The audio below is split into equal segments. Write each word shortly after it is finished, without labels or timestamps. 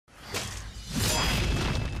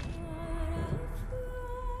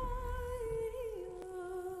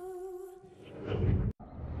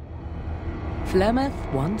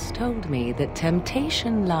Flemeth once told me that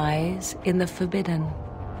temptation lies in the forbidden.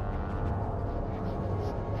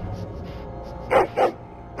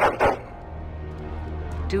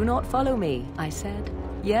 Do not follow me, I said,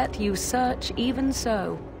 yet you search even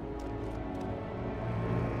so.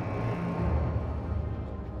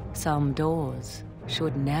 Some doors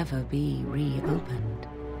should never be reopened.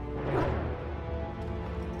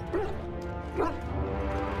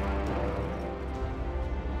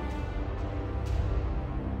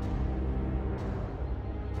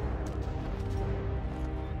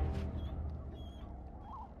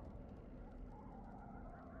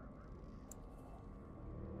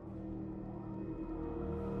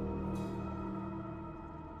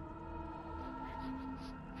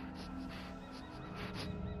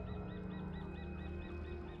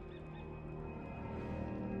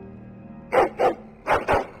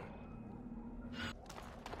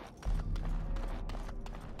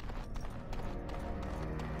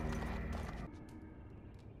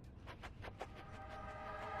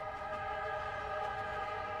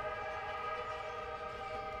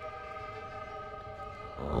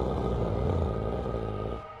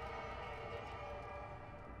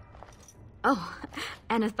 Oh,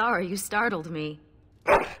 Anathara, you startled me.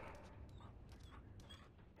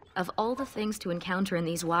 Of all the things to encounter in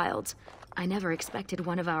these wilds, I never expected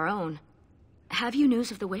one of our own. Have you news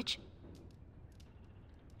of the witch?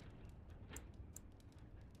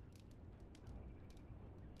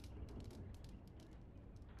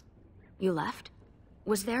 You left?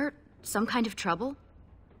 Was there some kind of trouble?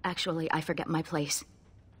 Actually, I forget my place.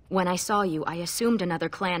 When I saw you, I assumed another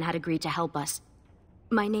clan had agreed to help us.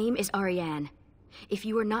 My name is Emrien. If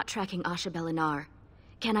you are not tracking Asha Belinar,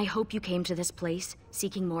 can I hope you came to this place,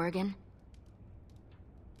 seeking Morrigan?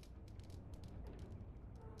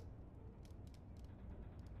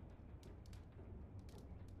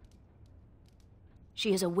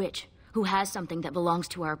 She is a witch who has something that belongs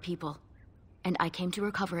to our people, and I came to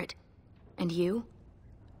recover it. And you?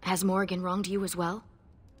 Has Morrigan wronged you as well?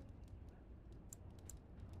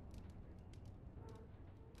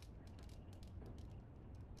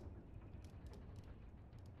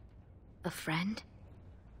 A friend?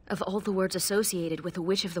 Of all the words associated with a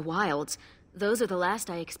witch of the wilds, those are the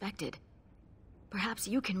last I expected. Perhaps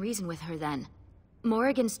you can reason with her then.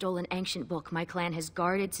 Morrigan stole an ancient book my clan has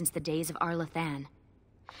guarded since the days of Arlathan.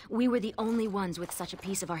 We were the only ones with such a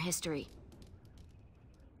piece of our history.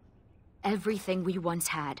 Everything we once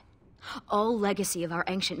had, all legacy of our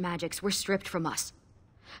ancient magics, were stripped from us.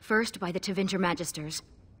 First by the Tevinter Magisters,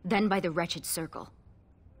 then by the wretched Circle.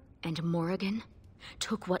 And Morrigan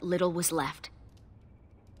took what little was left.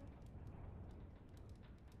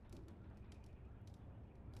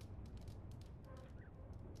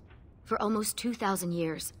 For almost 2,000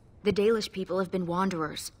 years, the Dalish people have been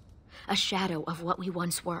wanderers, a shadow of what we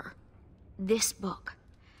once were. This book,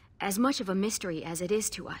 as much of a mystery as it is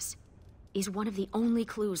to us, is one of the only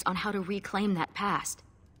clues on how to reclaim that past.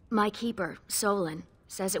 My keeper, Solon,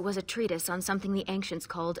 says it was a treatise on something the ancients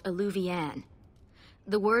called Alluvian.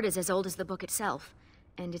 The word is as old as the book itself,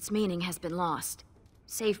 and its meaning has been lost,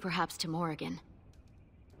 save perhaps to Morrigan.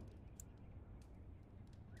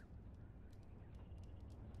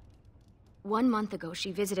 One month ago,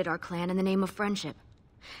 she visited our clan in the name of friendship,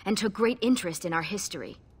 and took great interest in our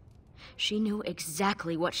history. She knew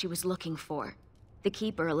exactly what she was looking for. The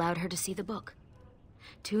Keeper allowed her to see the book.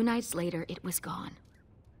 2 nights later, it was gone.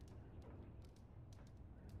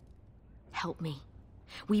 Help me.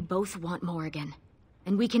 We both want Morrigan,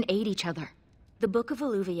 and we can aid each other. The Book of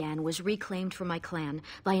Alluvian was reclaimed for my clan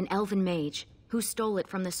by an elven mage who stole it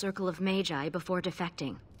from the Circle of Magi before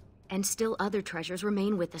defecting. And still other treasures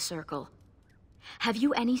remain with the Circle. Have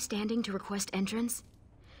you any standing to request entrance?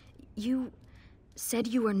 You said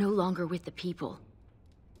you were no longer with the people.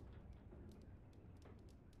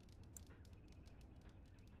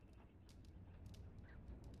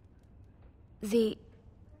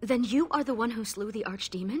 Then you are the one who slew the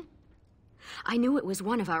Archdemon? I knew it was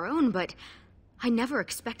one of our own, but I never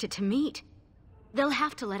expected to meet. They'll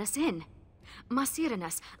have to let us in.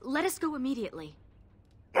 Masiranas, let us go immediately.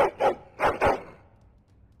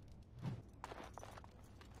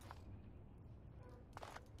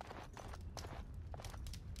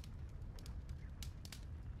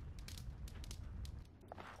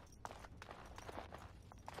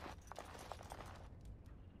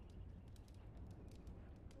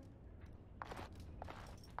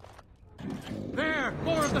 There!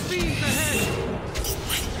 More of the fiends ahead!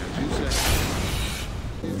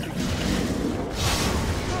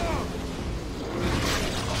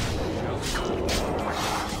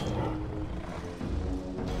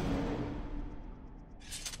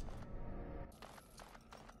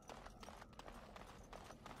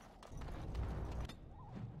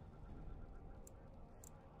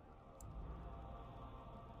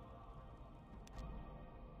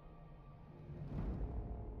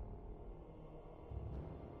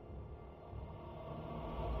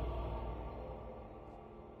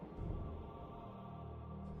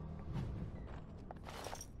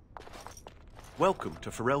 Welcome to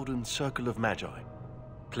Ferelden's Circle of Magi.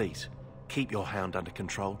 Please, keep your hound under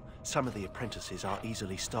control. Some of the apprentices are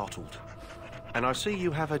easily startled. And I see you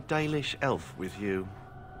have a Dalish elf with you.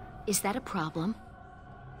 Is that a problem?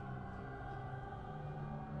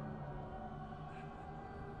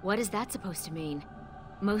 What is that supposed to mean?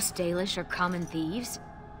 Most Dalish are common thieves?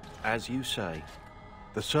 As you say,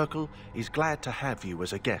 the Circle is glad to have you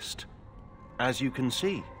as a guest. As you can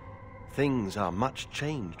see, things are much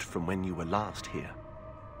changed from when you were last here.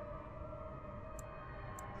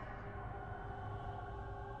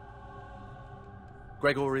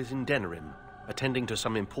 Gregor is in Denerim, attending to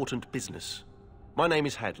some important business. My name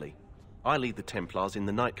is Hadley. I lead the Templars in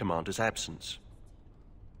the Knight Commander's absence.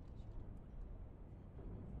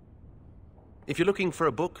 If you're looking for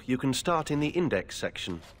a book, you can start in the index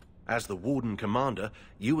section. As the Warden-Commander,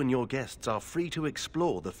 you and your guests are free to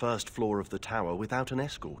explore the first floor of the tower without an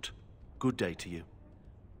escort. Good day to you.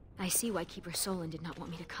 I see why Keeper Solon did not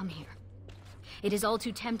want me to come here. It is all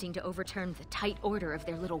too tempting to overturn the tight order of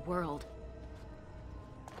their little world.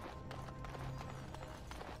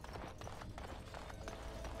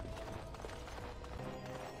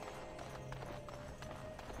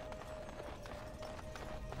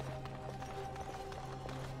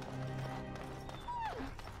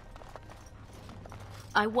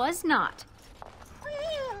 I was not.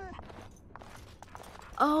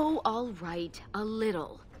 Oh, all right, a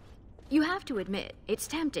little. You have to admit, it's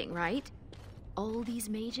tempting, right? All these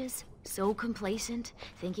mages, so complacent,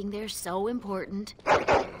 thinking they're so important.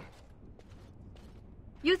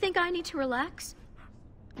 You think I need to relax?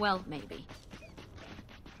 Well, maybe.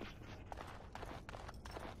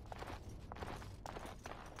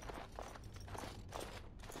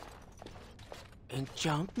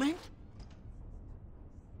 Enchantment?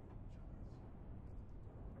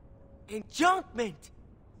 Enchantment!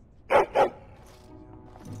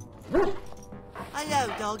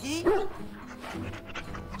 Hello, doggy.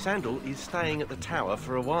 Sandal is staying at the tower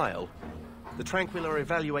for a while. The Tranquil are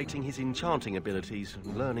evaluating his enchanting abilities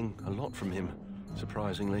and learning a lot from him,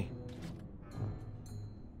 surprisingly.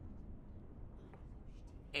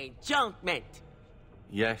 Enchantment!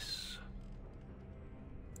 Yes.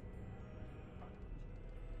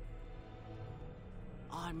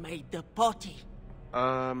 I made the potty.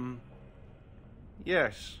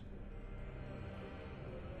 Yes.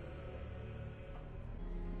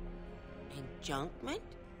 Enchantment?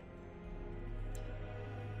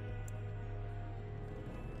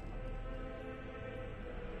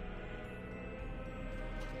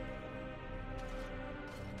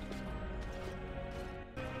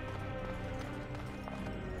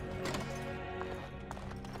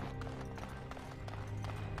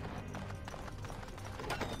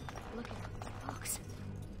 Look at these books.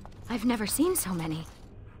 I've never seen so many.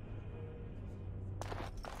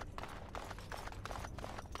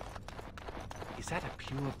 Is that a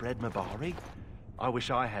purebred Mabari? I wish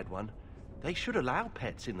I had one. They should allow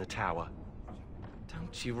pets in the tower.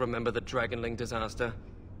 Don't you remember the Dragonling disaster?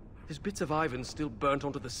 There's bits of Ivan still burnt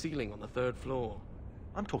onto the ceiling on the 3rd floor.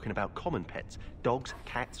 I'm talking about common pets. Dogs,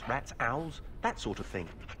 cats, rats, owls, that sort of thing.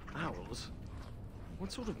 Owls?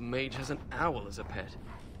 What sort of mage has an owl as a pet?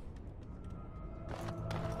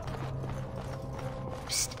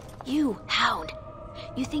 Psst, you, hound.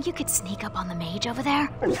 You think you could sneak up on the mage over there?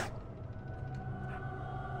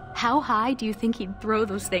 How high do you think he'd throw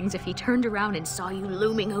those things if he turned around and saw you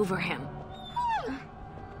looming over him?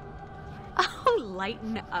 Oh,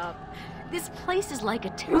 lighten up. This place is like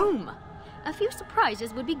a tomb. A few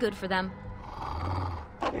surprises would be good for them.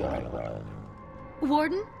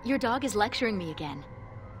 Warden, your dog is lecturing me again.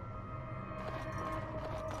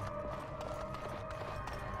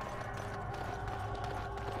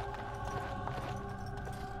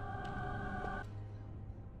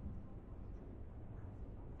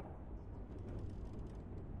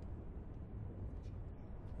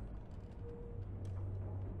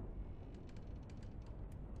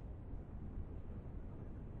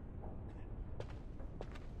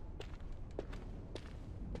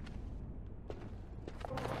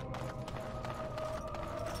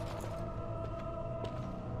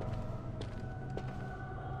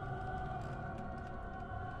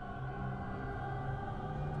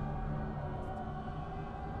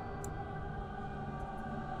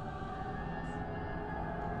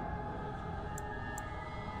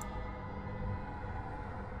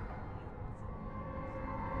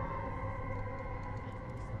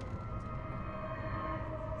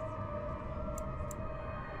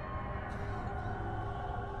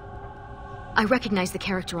 I recognize the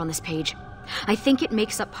character on this page. I think it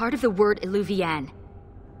makes up part of the word Illuvian.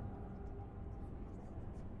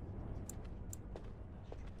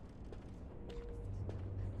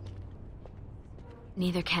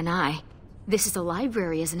 Neither can I. This is a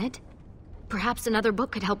library, isn't it? Perhaps another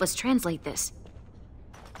book could help us translate this.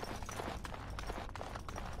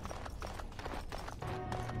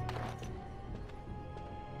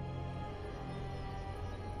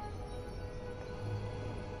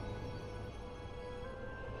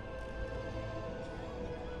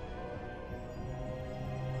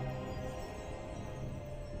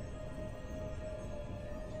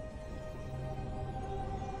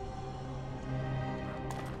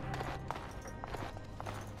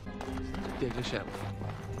 Dalish elf.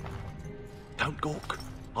 Don't gawk.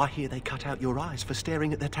 I hear they cut out your eyes for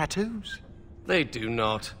staring at their tattoos. They do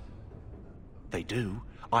not. They do.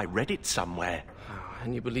 I read it somewhere. Oh,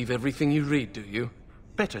 and you believe everything you read, do you?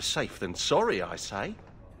 Better safe than sorry, I say.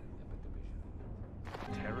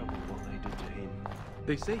 Terrible what they did to him.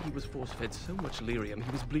 They say he was force-fed so much lyrium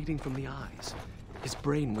he was bleeding from the eyes. His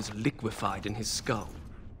brain was liquefied in his skull.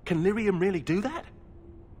 Can lyrium really do that?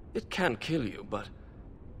 It can kill you, but...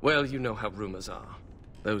 well, you know how rumors are.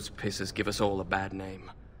 Those pisses give us all a bad name.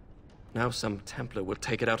 Now some Templar will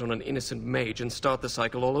take it out on an innocent mage and start the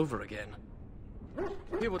cycle all over again.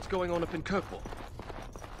 Hear what's going on up in Kirkwall?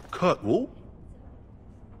 Kirkwall?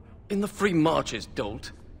 In the Free Marches,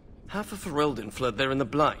 dolt. Half of Ferelden fled there in the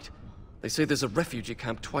Blight. They say there's a refugee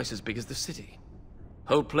camp twice as big as the city.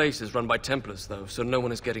 Whole place is run by Templars, though, so no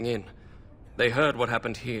one is getting in. They heard what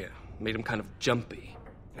happened here. Made them kind of jumpy.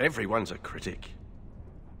 Everyone's a critic.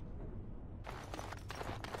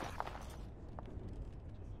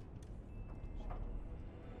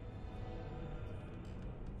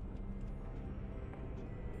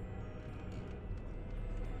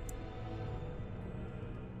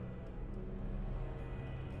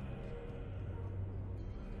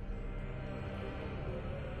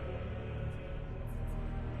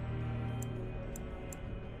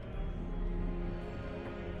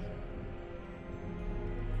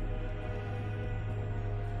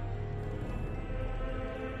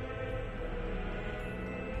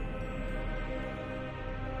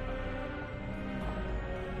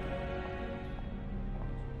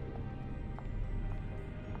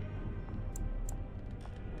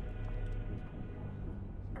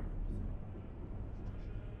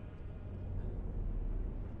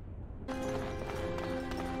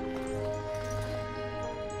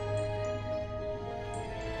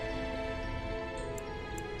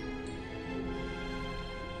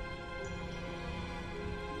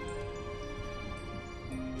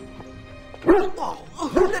 Oh,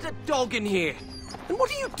 who let a dog in here? And what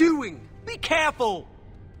are you doing? Be careful!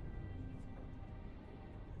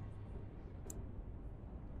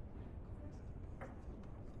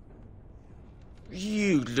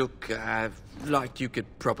 You look, like you could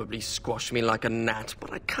probably squash me like a gnat,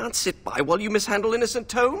 but I can't sit by while you mishandle innocent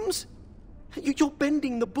tomes. You're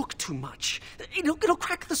bending the book too much. It'll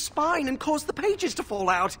crack the spine and cause the pages to fall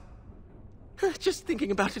out. Just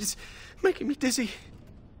thinking about it is making me dizzy.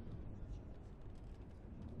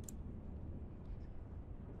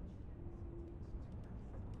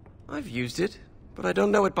 I've used it, but I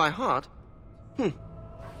don't know it by heart.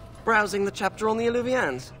 Browsing the chapter on the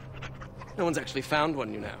Alluvians. No one's actually found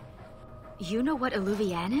one, you know. You know what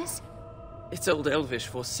Alluvian is? It's Old Elvish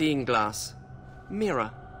for seeing glass.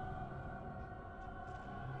 Mirror.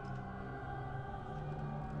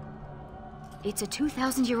 It's a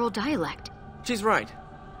 2,000-year-old dialect. She's right.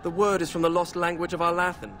 The word is from the lost language of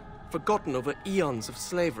Arlathan, forgotten over eons of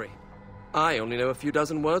slavery. I only know a few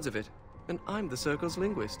dozen words of it, and I'm the Circle's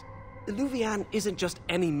linguist. Alluvian isn't just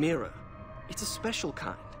any mirror. It's a special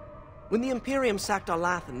kind. When the Imperium sacked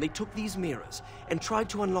Arlathan, they took these mirrors and tried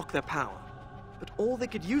to unlock their power. But all they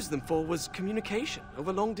could use them for was communication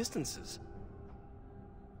over long distances.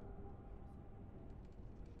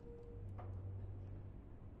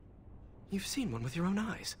 You've seen one with your own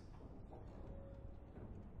eyes.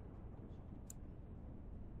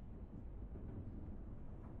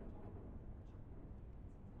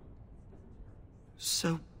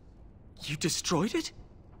 So, you destroyed it?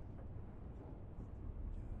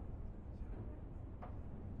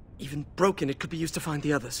 Even broken, it could be used to find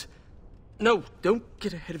the others. No, don't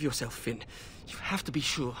get ahead of yourself, Finn. You have to be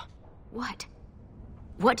sure. What?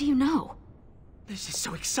 What do you know? This is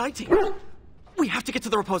so exciting. We have to get to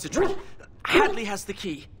the repository. Hadley has the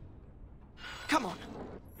key. Come on.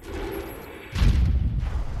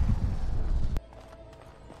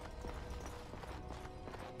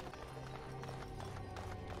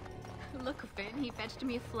 Look, Finn, he fetched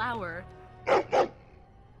me a flower.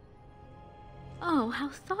 Oh, how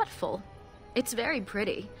thoughtful. It's very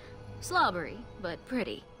pretty. Slobbery, but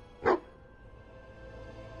pretty.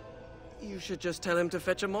 You should just tell him to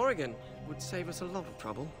fetch a Morrigan. It would save us a lot of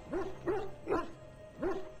trouble.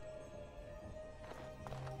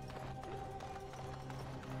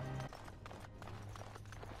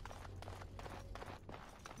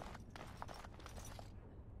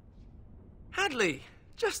 Hadley!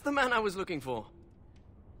 Just the man I was looking for.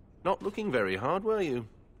 Not looking very hard, were you?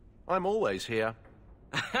 I'm always here.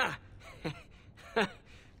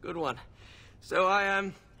 Good one. So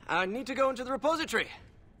I need to go into the repository.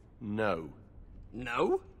 No.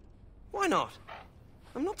 No? Why not?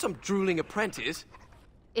 I'm not some drooling apprentice.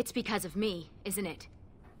 It's because of me, isn't it?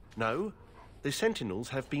 No. The Sentinels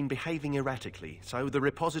have been behaving erratically, so the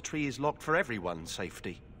repository is locked for everyone's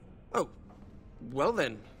safety. Oh, well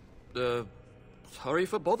then, sorry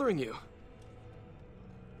for bothering you.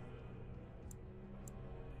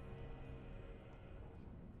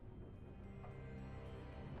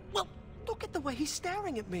 Well, look at the way he's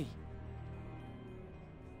staring at me.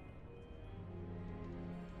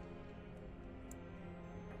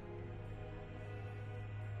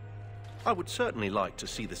 I would certainly like to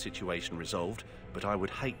see the situation resolved, but I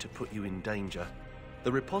would hate to put you in danger.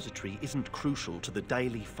 The repository isn't crucial to the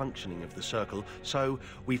daily functioning of the Circle, so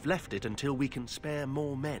we've left it until we can spare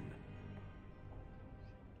more men.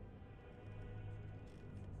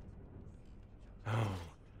 Oh,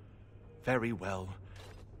 very well.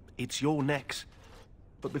 It's your necks.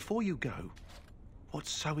 But before you go,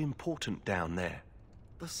 what's so important down there?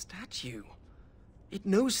 The statue. It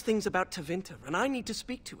knows things about Tevinter, and I need to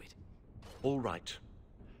speak to it. All right.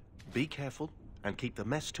 Be careful and keep the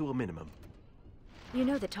mess to a minimum. You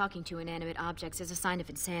know that talking to inanimate objects is a sign of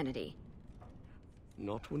insanity.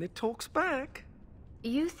 Not when it talks back.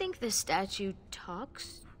 You think the statue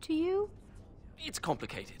talks to you? It's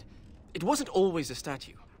complicated. It wasn't always a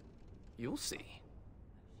statue. You'll see.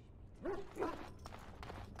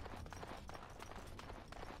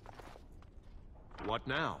 What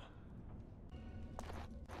now?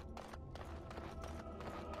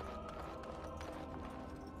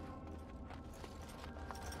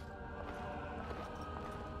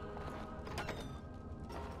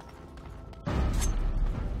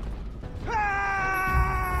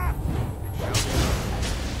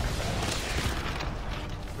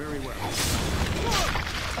 Very well.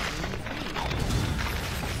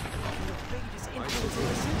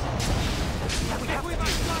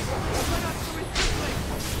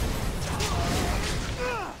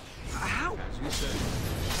 How? As you say.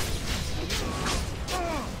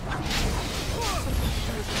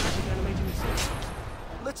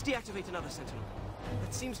 Let's deactivate another sentinel.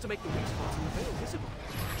 That seems to make the weak spots in the veil visible.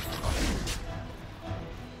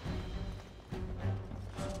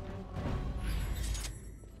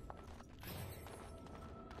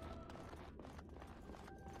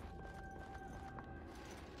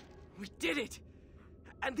 We did it!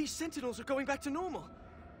 And these sentinels are going back to normal.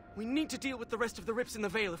 We need to deal with the rest of the rips in the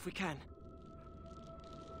veil if we can.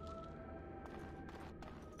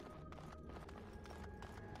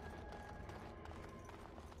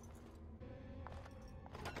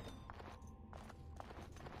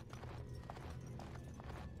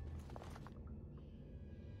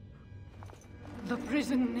 The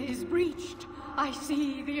prison is breached. I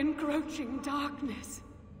see the encroaching darkness.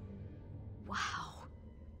 Wow.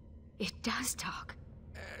 It does talk.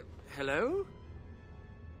 Hello?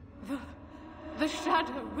 The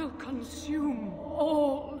shadow will consume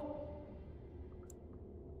all.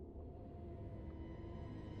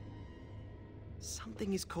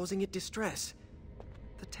 Something is causing it distress.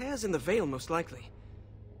 The tears in the veil, most likely.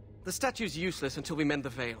 The statue's useless until we mend the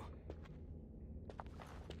veil.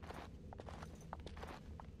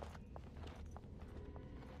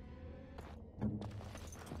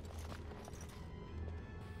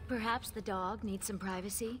 Perhaps the dog needs some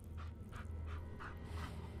privacy?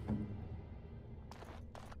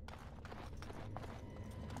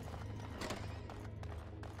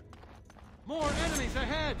 More enemies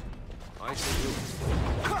ahead! I see you.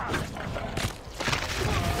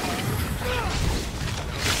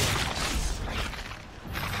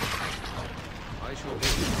 I shall be.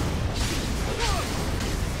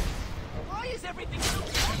 Why is everything so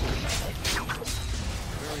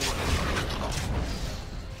Very well.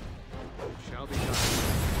 Shall be done.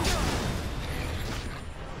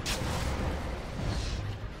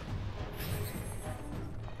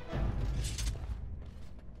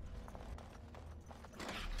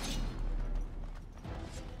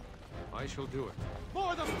 I shall do it.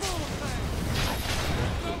 more the fool thing?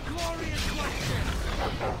 No glorious question!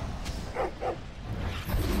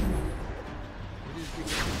 It is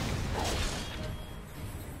beginning.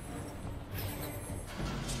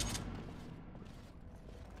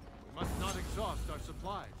 We must not exhaust our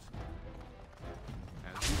supplies.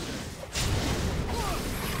 As you say.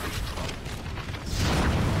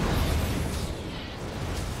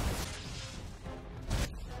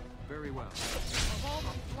 Very well. Of all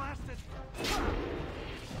the blasted...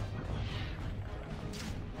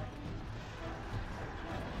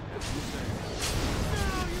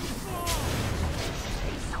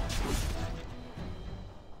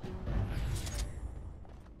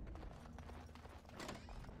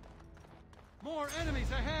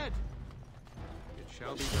 enemies ahead! It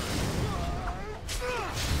shall be done.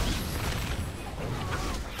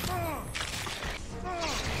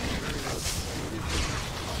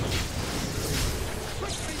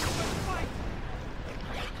 Quickly, let's fight!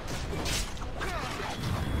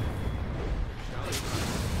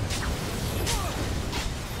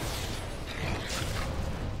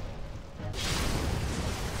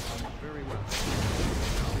 Very well.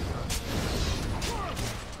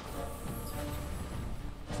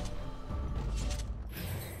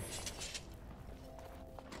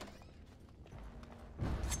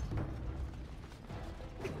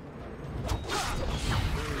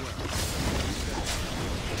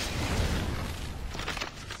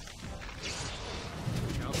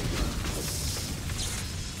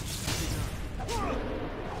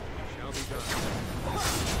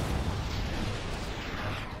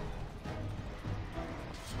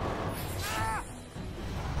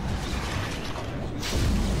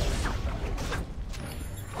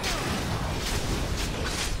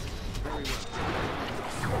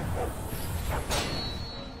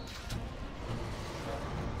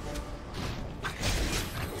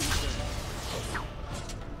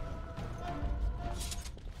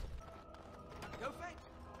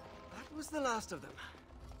 The last of them.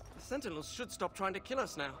 The Sentinels should stop trying to kill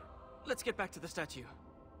us now. Let's get back to the statue.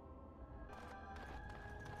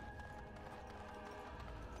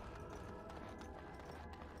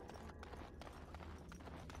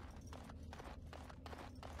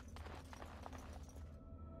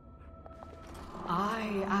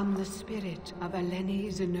 I am the spirit of Eleni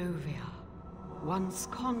Zenobia, once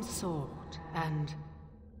consort and...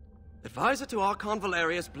 Advisor to Archon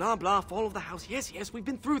Valerius, blah blah, fall of the house. Yes, yes, we've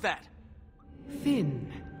been through that.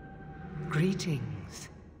 Finn. Greetings.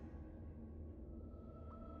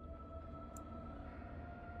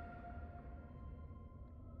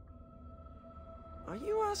 Are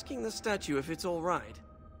you asking the statue if it's all right?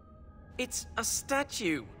 It's a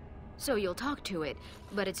statue. So you'll talk to it,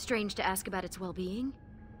 but it's strange to ask about its well-being?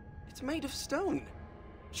 It's made of stone.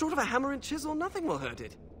 Short of a hammer and chisel, nothing will hurt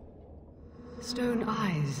it. Stone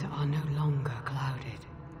eyes are no longer clouded.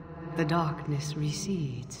 The darkness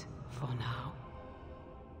recedes for now.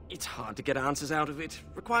 It's hard to get answers out of it.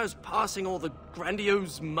 Requires parsing all the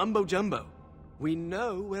grandiose mumbo-jumbo. We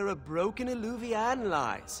know where a broken Illuvian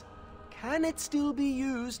lies. Can it still be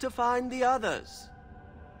used to find the others?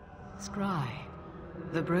 Scry,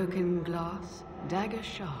 the broken glass, dagger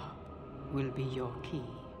sharp, will be your key.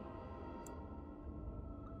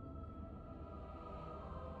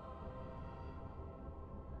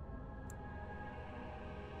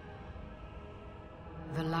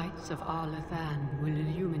 The lights of Arlathan will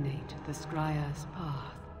illuminate the Scrya's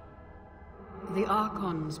path. The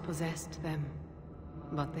Archons possessed them,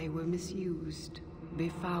 but they were misused,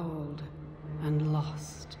 befouled, and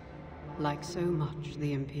lost, like so much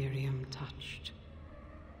the Imperium touched.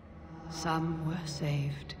 Some were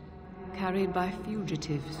saved, carried by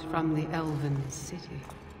fugitives from the Elven city.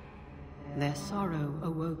 Their sorrow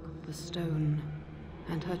awoke the stone,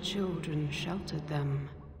 and her children sheltered them.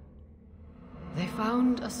 They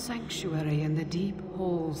found a sanctuary in the deep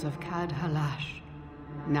halls of Cad-Halash,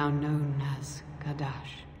 now known as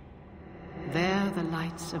Kadash. There the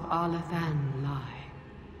lights of Arlathan lie,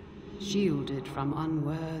 shielded from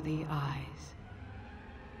unworthy eyes.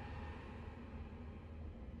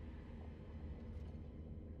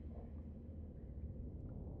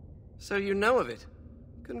 So you know of it.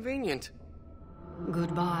 Convenient.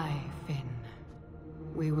 Goodbye, Finn.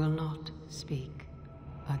 We will not speak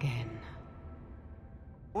again.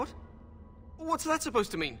 What? What's that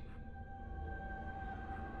supposed to mean?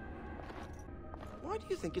 Why do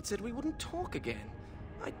you think it said we wouldn't talk again?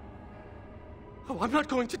 Oh, I'm not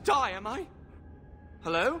going to die, am I?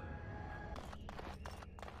 Hello?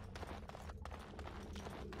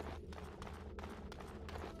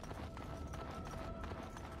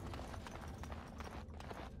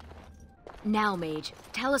 Now, Mage,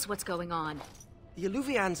 tell us what's going on. The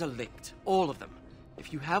Illuvians are linked, all of them.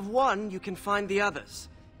 If you have one, you can find the others,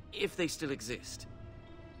 if they still exist.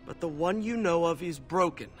 But the one you know of is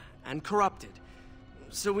broken and corrupted,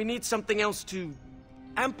 so we need something else to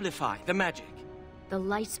amplify the magic. The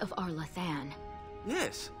lights of Arlathan.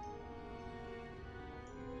 Yes.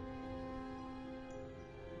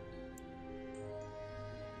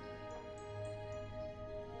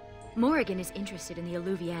 Morrigan is interested in the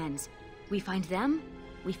Illuvians. We find them,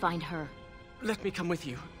 we find her. Let me come with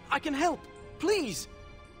you. I can help. Please!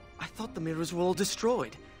 I thought the mirrors were all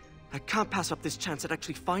destroyed. I can't pass up this chance at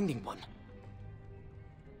actually finding one.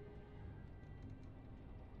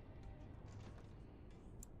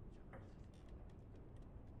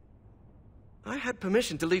 I had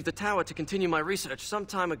permission to leave the tower to continue my research some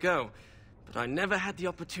time ago, but I never had the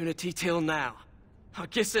opportunity till now. I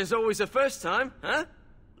guess there's always a first time, huh?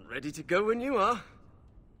 Ready to go when you are.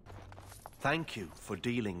 Thank you for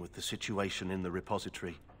dealing with the situation in the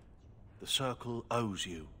repository. The Circle owes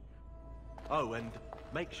you. Oh, and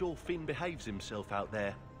make sure Finn behaves himself out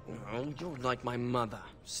there. Oh, you're like my mother.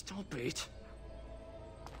 Stop it.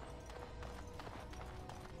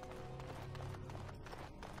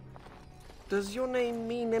 Does your name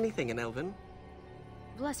mean anything in Elven?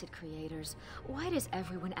 Blessed creators, why does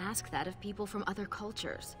everyone ask that of people from other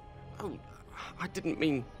cultures? Oh, I didn't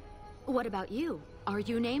mean... What about you? Are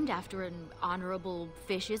you named after an honorable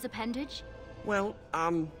fish's appendage? Well,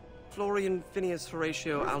 Florian Phineas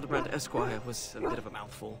Horatio Aldebrand Esquire was a bit of a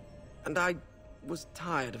mouthful. And I was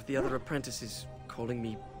tired of the other apprentices calling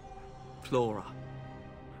me Flora.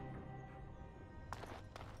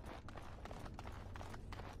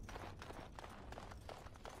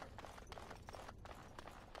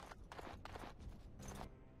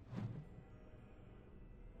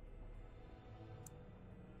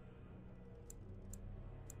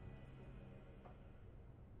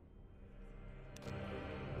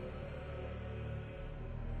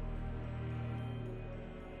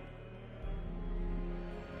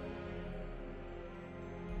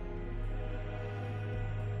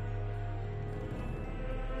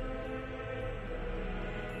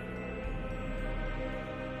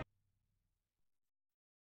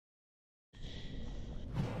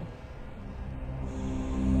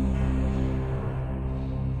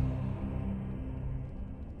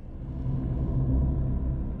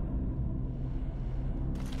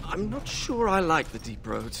 I'm not sure I like the deep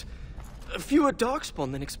roads. Fewer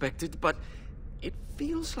darkspawn than expected, but it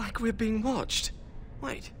feels like we're being watched.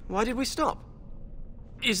 Wait, why did we stop?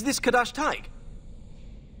 Is this Kadash Taig?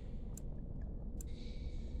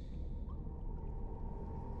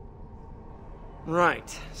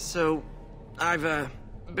 Right, so I've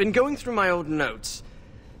been going through my old notes.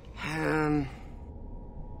 And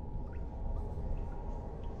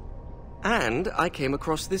I came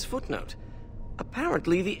across this footnote.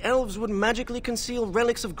 Apparently, the elves would magically conceal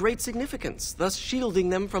relics of great significance, thus shielding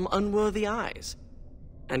them from unworthy eyes.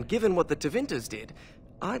 And given what the Tevinters did,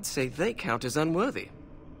 I'd say they count as unworthy.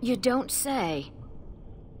 You don't say.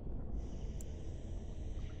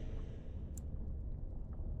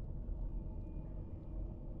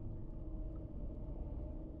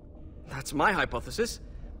 That's my hypothesis.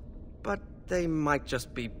 But they might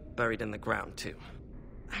just be buried in the ground, too.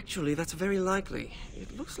 Actually, that's very likely.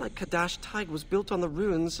 It looks like Kadash Taig was built on the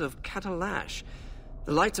ruins of Catalash.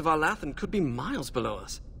 The lights of Arlathan could be miles below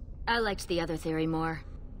us. I liked the other theory more.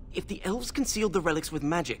 If the elves concealed the relics with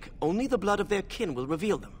magic, only the blood of their kin will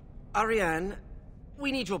reveal them. Ariane,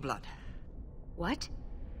 we need your blood. What?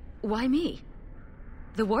 Why me?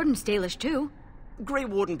 The Warden's Dalish too. Grey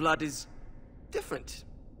Warden blood is... different.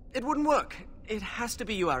 It wouldn't work. It has to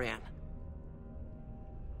be you, Ariane.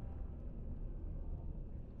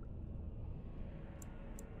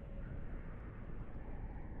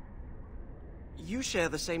 You share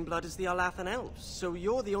the same blood as the Arlathan elves, so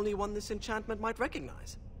you're the only one this enchantment might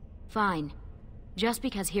recognize. Fine. Just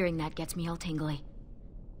because hearing that gets me all tingly.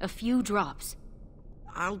 A few drops.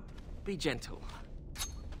 I'll be gentle.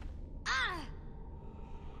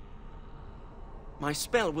 My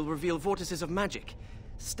spell will reveal vortices of magic.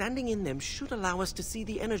 Standing in them should allow us to see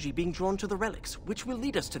the energy being drawn to the relics, which will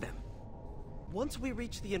lead us to them. Once we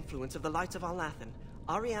reach the influence of the lights of Arlathan,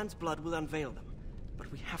 Ariane's blood will unveil them.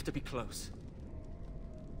 But we have to be close.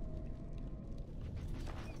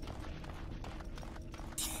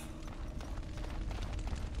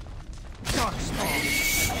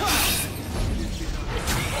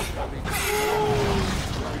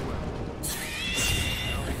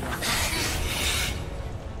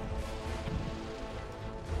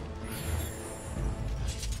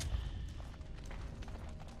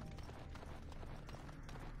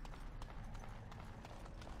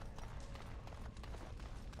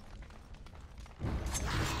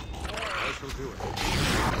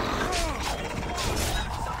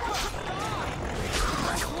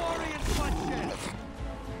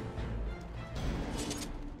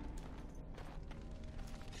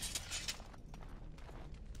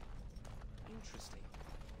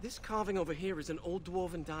 This carving over here is an old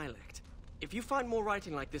Dwarven dialect. If you find more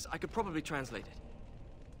writing like this, I could probably translate it.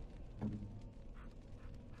 Do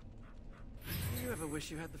you ever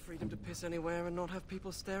wish you had the freedom to piss anywhere and not have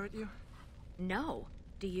people stare at you? No.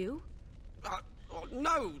 Do you?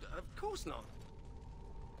 No, of course not.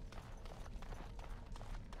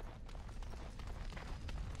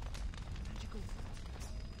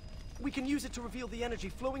 We can use it to reveal the energy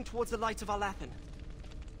flowing towards the lights of Arlathan.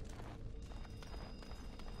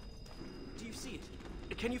 Do you see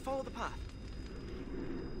it? Can you follow the path?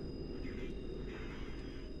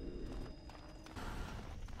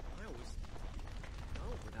 I always go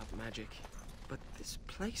without magic, but this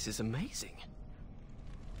place is amazing.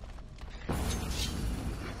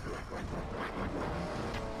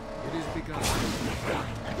 It is begun.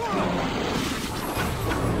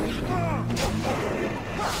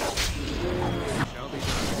 Shall be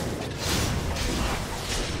done.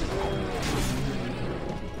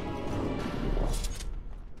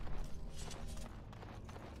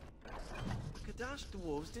 The Kadash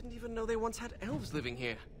dwarves didn't even know they once had elves living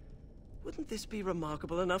here. Wouldn't this be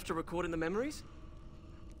remarkable enough to record in the memories?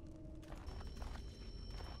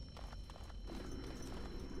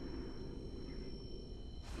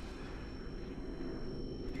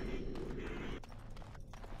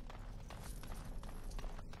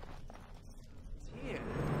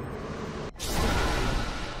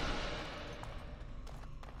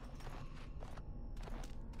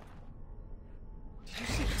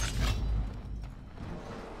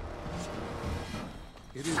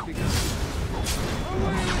 It is begun.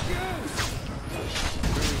 Away with you!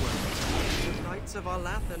 Very well. The Knights of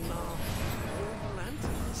Arlathan are all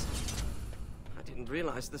lanterns. I didn't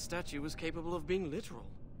realize the statue was capable of being literal.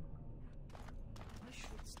 I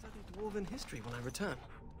should study dwarven history when I return.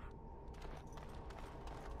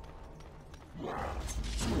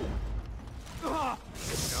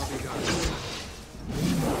 Shall be done.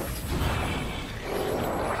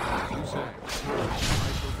 As you say.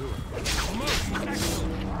 I shall do it. Most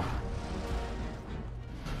excellent!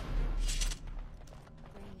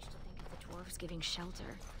 Strange to think of the dwarves giving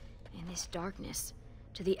shelter in this darkness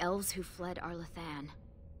to the elves who fled Arlathan.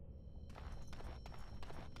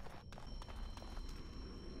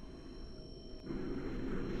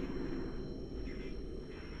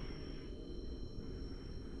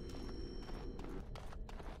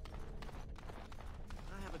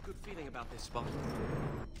 I have a good feeling about this spot.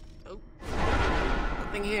 Oh,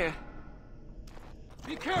 nothing here.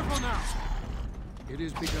 Be careful now! It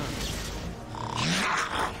is begun.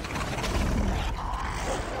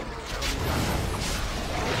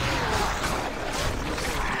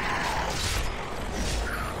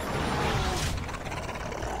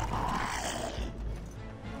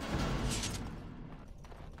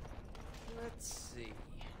 Let's see.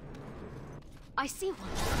 I see one.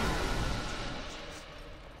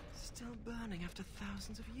 Still burning after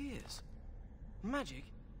thousands of years. Magic?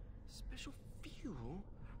 Special fuel?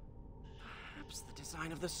 Perhaps the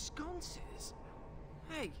design of the sconces?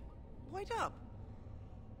 Hey, wait up!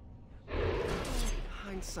 In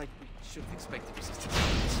hindsight, we should have expected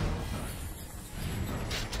resistance.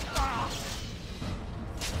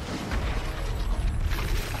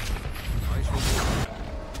 I shall do it.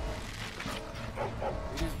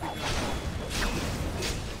 It is begun.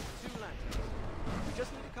 2 lanterns. We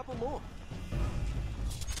just need a couple more.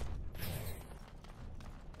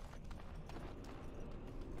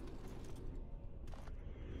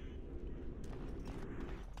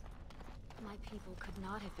 My people could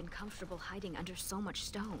not have been comfortable hiding under so much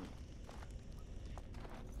stone.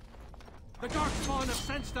 The Darkspawn have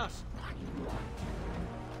sensed us!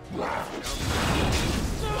 Very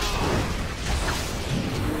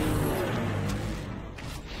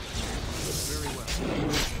well.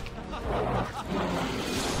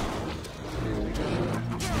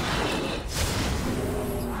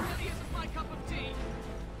 Really isn't my cup of tea.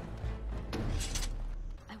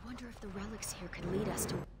 I wonder if the relics here could lead us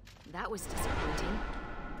to... That was disappointing.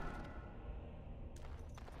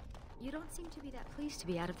 You don't seem to be that pleased to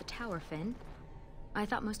be out of the tower, Finn. I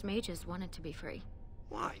thought most mages wanted to be free.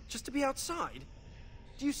 Why? Just to be outside?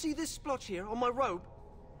 Do you see this splotch here on my robe?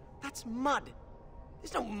 That's mud.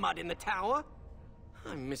 There's no mud in the tower.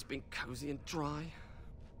 I miss being cozy and dry.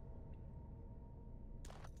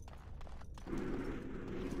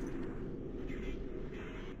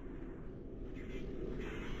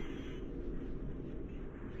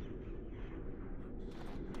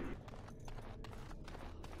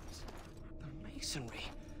 The masonry.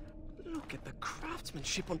 Look at the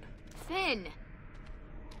craftsmanship on... Finn!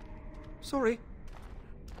 Sorry.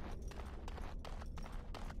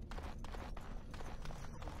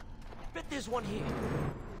 Bet there's one here.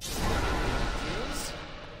 Yes.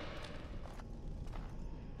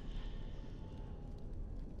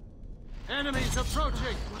 Enemies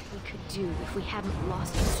approaching! What we could do if we hadn't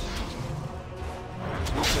lost this magic.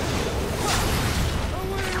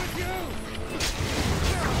 Away with you!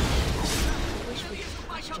 I wish we could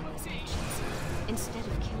question these ancients instead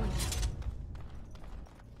of killing them.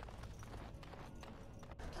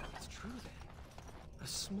 Let's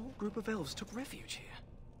group of elves took refuge here?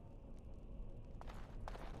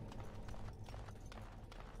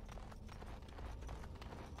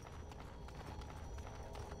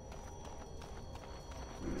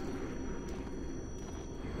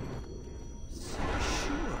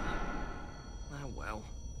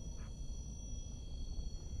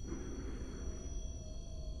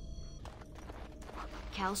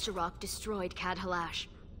 Kal Sharok destroyed Cad Halash,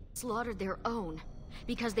 slaughtered their own,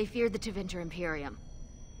 because they feared the Tevinter Imperium.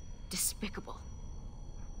 Despicable.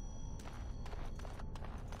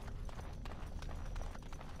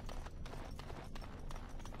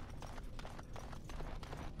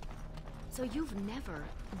 So you've never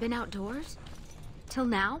been outdoors? Till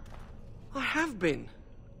now? I have been.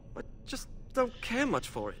 I just don't care much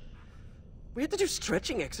for it. We had to do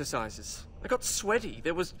stretching exercises. I got sweaty.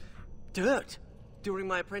 There was dirt. During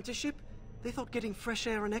my apprenticeship, they thought getting fresh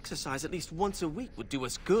air and exercise at least once a week would do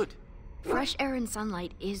us good. Fresh air and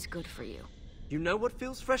sunlight is good for you. You know what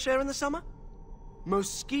fills fresh air in the summer?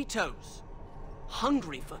 Mosquitoes.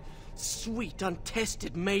 Hungry for sweet,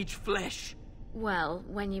 untested mage flesh. Well,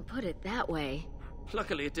 when you put it that way...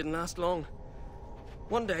 Luckily, it didn't last long.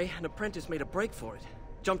 One day, an apprentice made a break for it.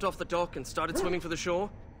 Jumped off the dock and started swimming for the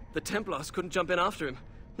shore. The Templars couldn't jump in after him.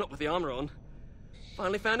 Not with the armor on.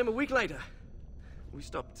 Finally found him a week later. We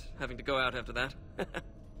stopped having to go out after that.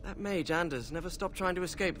 That mage, Anders, never stopped trying to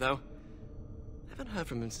escape, though. Haven't heard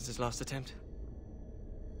from him since his last attempt.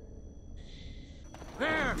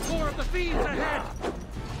 There! More of the fiends ahead!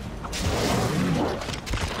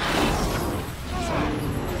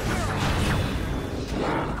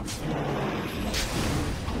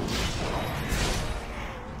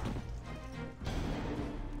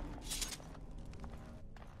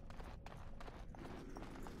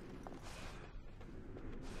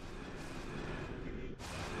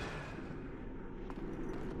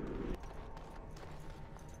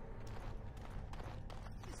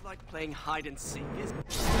 It's like playing hide and seek, isn't it?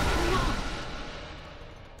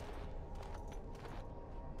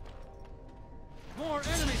 More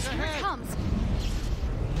enemies Here it ahead! comes!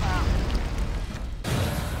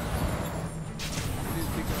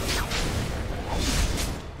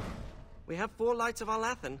 We have 4 lights of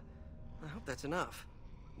Alathan. I hope that's enough.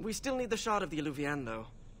 We still need the shard of the Eluvian, though.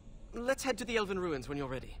 Let's head to the Elven Ruins when you're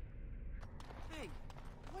ready. Hey,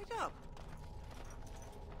 wait up!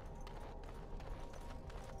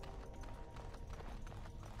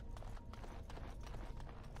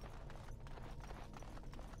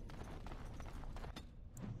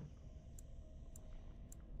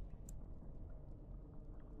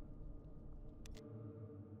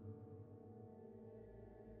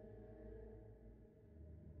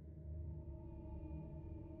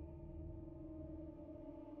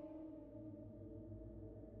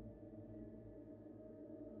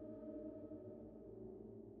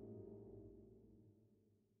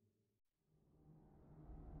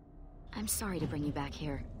 I'm sorry to bring you back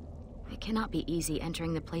here. It cannot be easy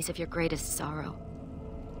entering the place of your greatest sorrow.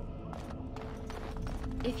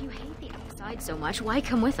 If you hate the outside so much, why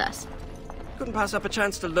come with us? Couldn't pass up a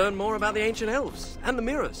chance to learn more about the ancient elves and the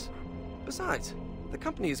mirrors. Besides, the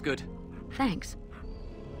company is good. Thanks.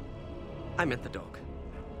 I meant the dog.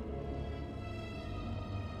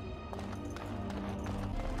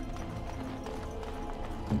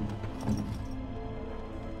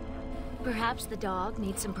 Perhaps the dog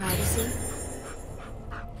needs some privacy?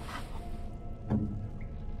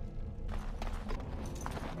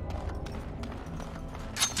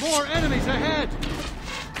 More enemies ahead!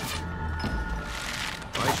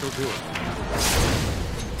 I shall do it.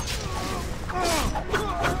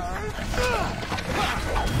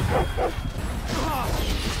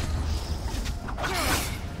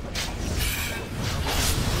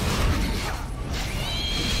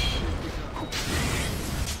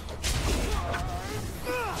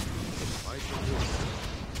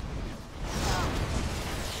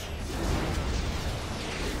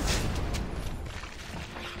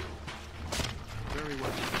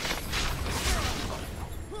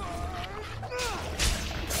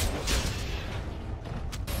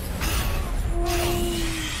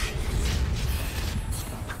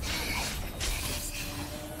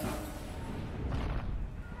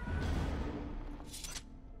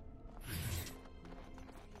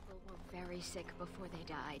 Sick before they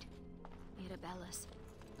died. Mirabellus,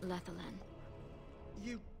 Lethalan.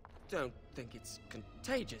 You don't think it's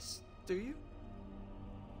contagious, do you?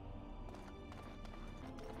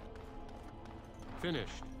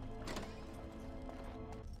 Finished.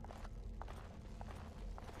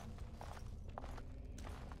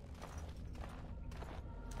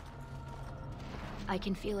 I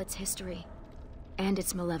can feel its history and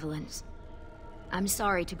its malevolence. I'm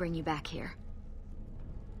sorry to bring you back here.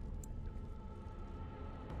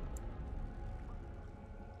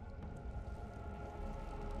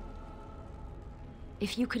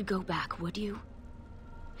 If you could go back, would you?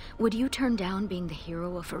 Would you turn down being the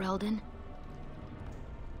hero of Ferelden?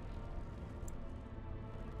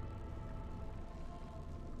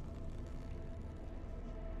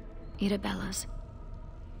 Irabellas,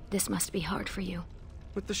 this must be hard for you.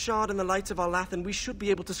 With the shard and the lights of our Lathan, we should be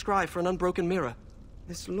able to scry for an unbroken mirror.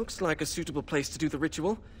 This looks like a suitable place to do the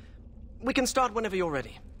ritual. We can start whenever you're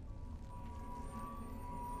ready.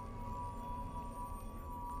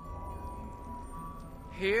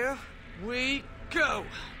 Here we go!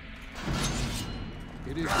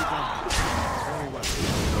 It is begun. Very well.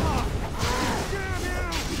 Damn you!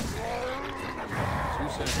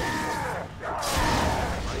 2 seconds.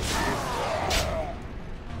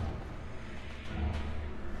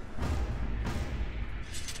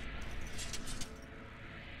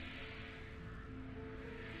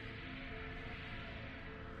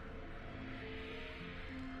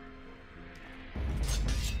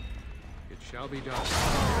 It shall be done.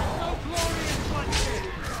 No glorious bloodshed!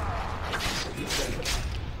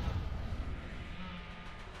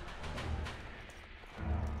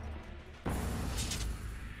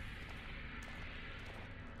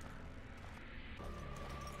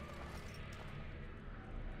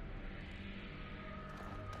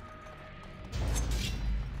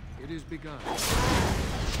 It is begun. I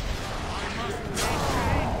must maintain.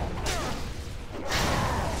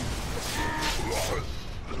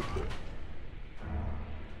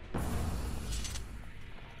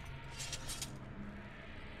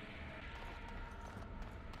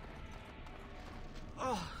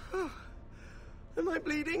 Oh, am I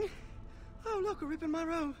bleeding? Oh, look, a rip in my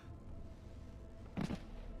robe.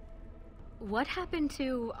 What happened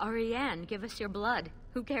to Emrien? Give us your blood.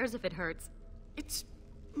 Who cares if it hurts? It's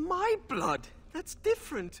my blood. That's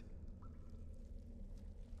different.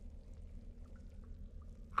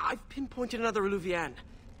 I've pinpointed another Eluvian.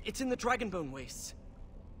 It's in the Dragonbone Wastes.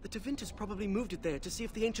 The Tevinters probably moved it there to see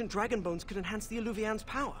if the ancient dragon bones could enhance the Eluvian's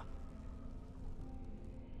power.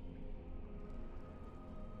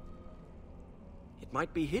 It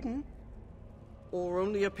might be hidden, or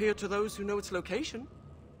only appear to those who know its location.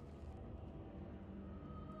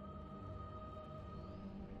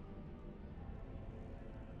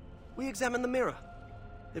 We examine the mirror.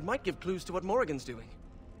 It might give clues to what Morrigan's doing.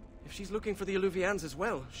 If she's looking for the Eluvians as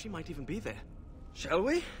well, she might even be there. Shall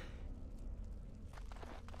we?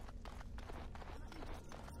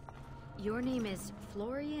 Your name is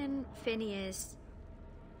Florian Phineas...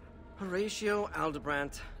 Horatio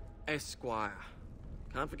Aldebrandt, Esquire.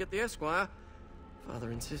 Can't forget the Esquire.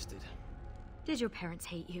 Father insisted. Did your parents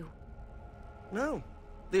hate you? No,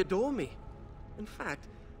 they adore me. In fact,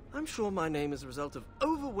 I'm sure my name is a result of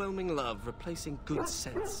overwhelming love replacing good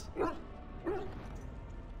sense.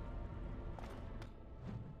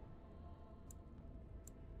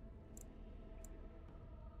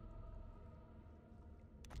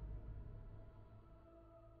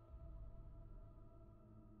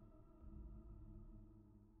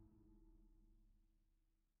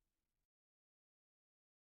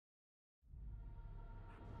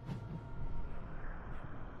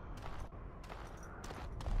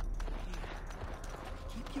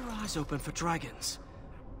 Keep your eyes open for dragons.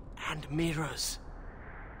 And mirrors.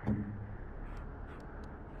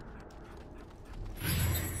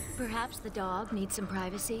 Perhaps the dog needs some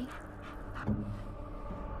privacy?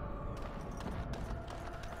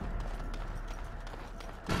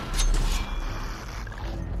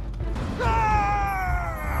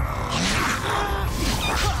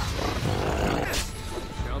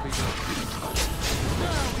 Shall be done.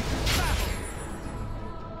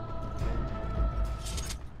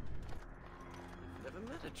 Never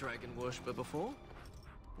met a dragon worshipper before.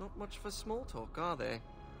 Not much for small talk, are they?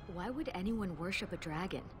 Why would anyone worship a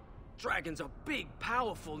dragon? Dragons are big,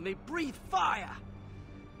 powerful, and they breathe fire!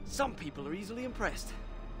 Some people are easily impressed.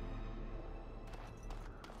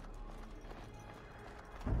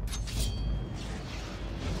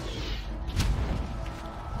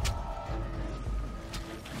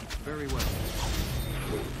 Very well.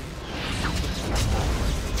 Will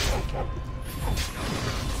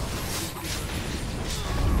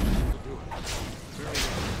do it. Very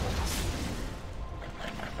well.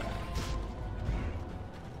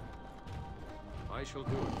 I shall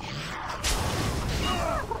do it.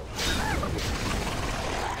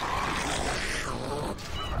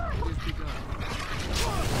 It is begun.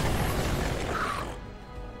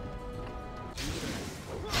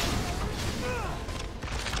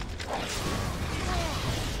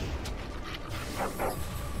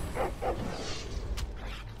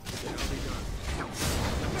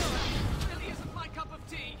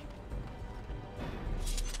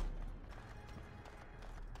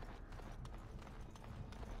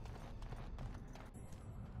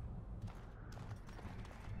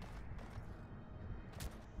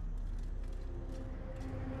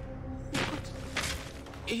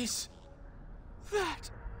 is that?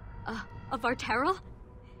 Of Arterral?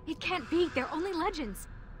 It can't be. They're only legends.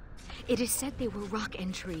 It is said they were rock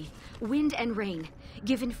and tree, wind and rain,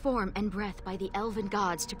 given form and breath by the elven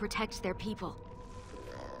gods to protect their people.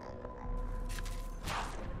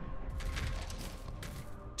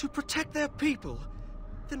 To protect their people?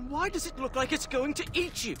 Then why does it look like it's going to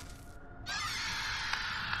eat you?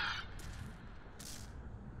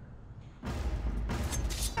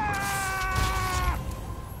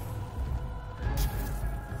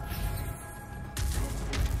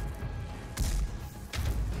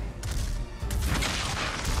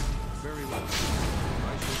 Very well.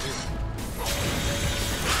 I shall do it.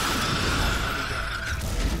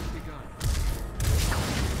 It is begun.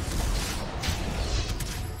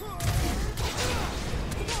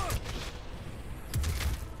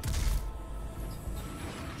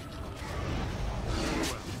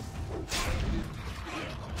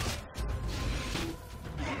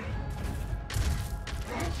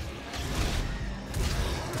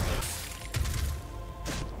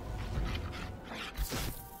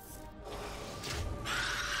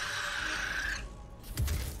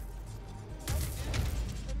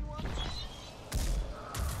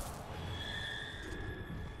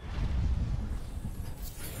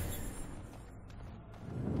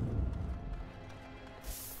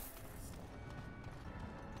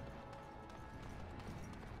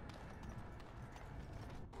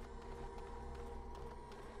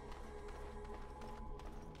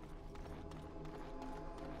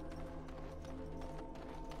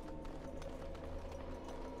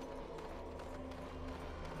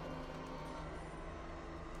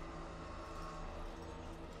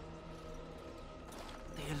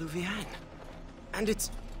 Luvian. And it's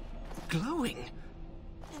glowing.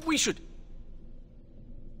 We should...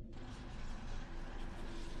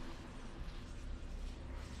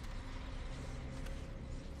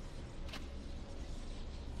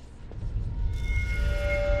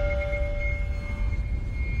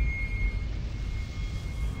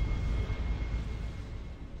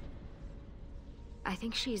 I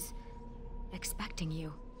think she's expecting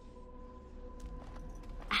you.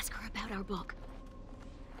 Ask her about our book.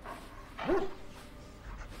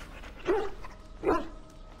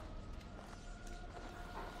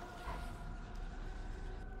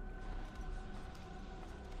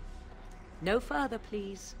 No further,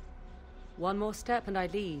 please. One more step and I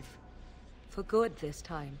leave. For good this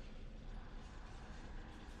time.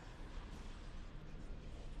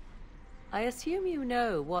 I assume you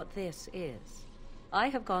know what this is. I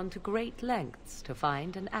have gone to great lengths to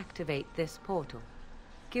find and activate this portal.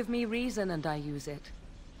 Give me reason and I use it,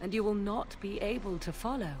 and you will not be able to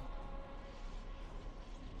follow.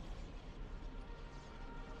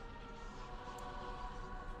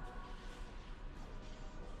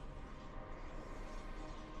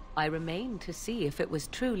 I remain to see if it was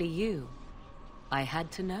truly you. I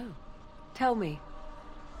had to know. Tell me,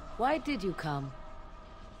 why did you come?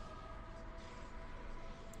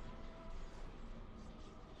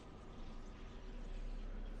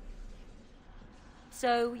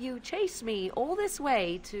 So you chase me all this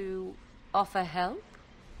way to offer help?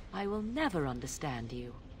 I will never understand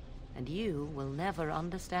you, and you will never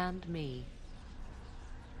understand me.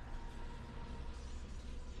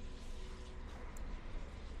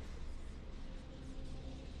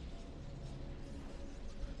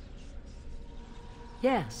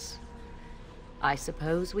 Yes, I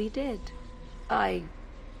suppose we did. I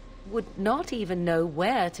would not even know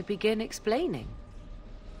where to begin explaining.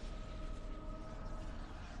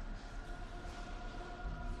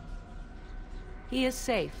 He is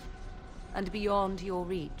safe, and beyond your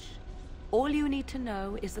reach. All you need to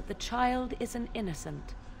know is that the child is an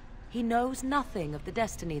innocent. He knows nothing of the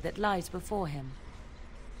destiny that lies before him.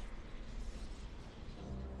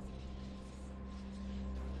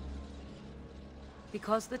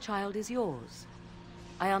 Because the child is yours.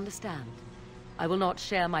 I understand. I will not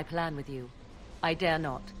share my plan with you. I dare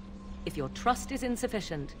not. If your trust is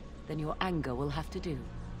insufficient, then your anger will have to do.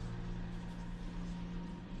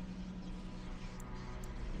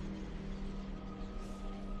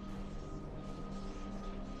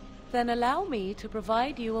 Then allow me to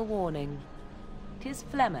provide you a warning. 'Tis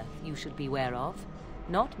Flemeth you should beware of,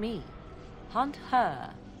 not me. Hunt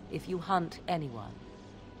her if you hunt anyone.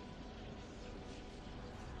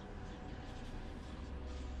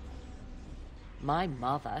 My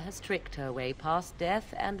mother has tricked her way past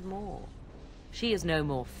death and more. She is no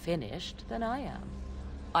more finished than I am.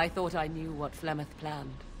 I thought I knew what Flemeth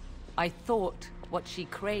planned. I thought what she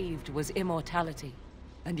craved was immortality,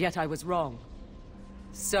 and yet I was wrong.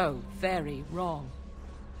 So very wrong.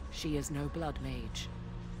 She is no blood mage,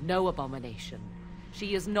 no abomination.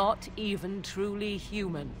 She is not even truly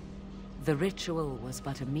human. The ritual was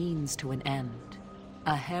but a means to an end,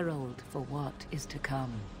 a herald for what is to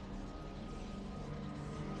come.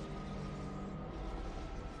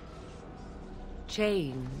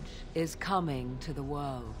 Change is coming to the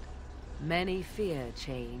world. Many fear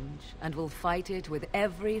change and will fight it with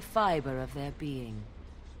every fiber of their being.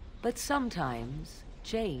 But sometimes,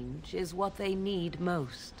 change is what they need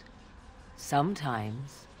most.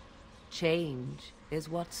 Sometimes, change is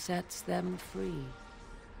what sets them free.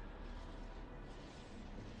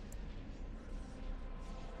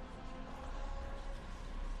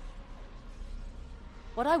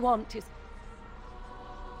 What I want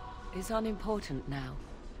is unimportant now.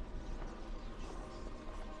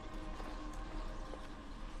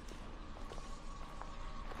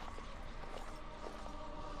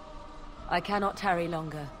 I cannot tarry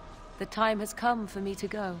longer. The time has come for me to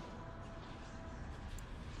go.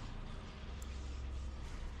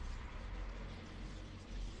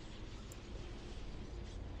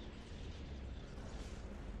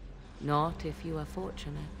 Not if you are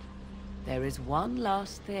fortunate. There is one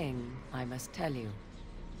last thing I must tell you.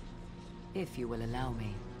 If you will allow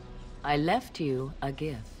me. I left you a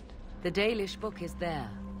gift. The Dalish book is there,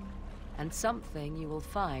 and something you will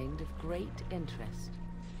find of great interest.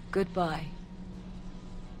 Goodbye,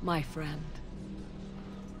 my friend.